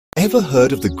Ever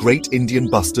heard of the Great Indian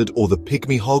Bustard or the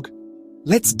Pygmy Hog?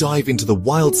 Let's dive into the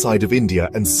wild side of India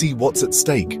and see what's at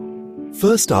stake.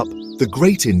 First up, the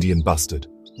Great Indian Bustard,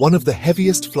 one of the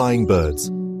heaviest flying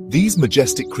birds. These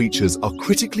majestic creatures are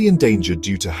critically endangered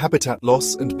due to habitat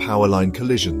loss and power line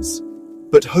collisions.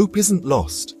 But hope isn't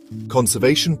lost.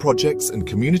 Conservation projects and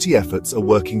community efforts are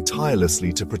working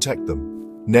tirelessly to protect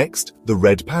them. Next, the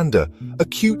Red Panda, a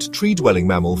cute tree-dwelling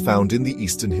mammal found in the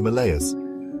Eastern Himalayas.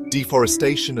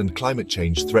 Deforestation and climate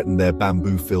change threaten their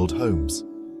bamboo-filled homes.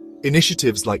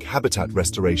 Initiatives like habitat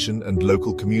restoration and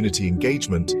local community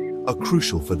engagement are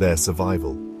crucial for their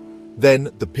survival. Then,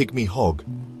 the Pygmy Hog,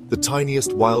 the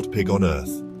tiniest wild pig on Earth.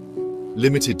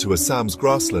 Limited to Assam's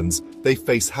grasslands, they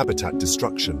face habitat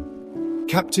destruction.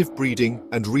 Captive breeding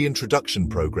and reintroduction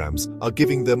programs are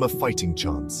giving them a fighting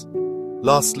chance.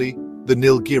 Lastly, the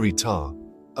Nilgiri Tahr,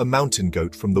 a mountain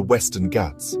goat from the Western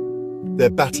Ghats.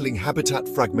 They're battling habitat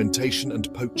fragmentation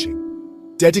and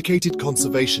poaching. Dedicated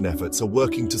conservation efforts are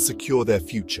working to secure their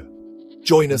future.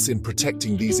 Join us in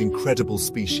protecting these incredible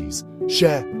species.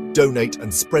 Share, donate,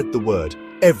 and spread the word.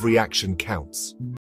 Every action counts.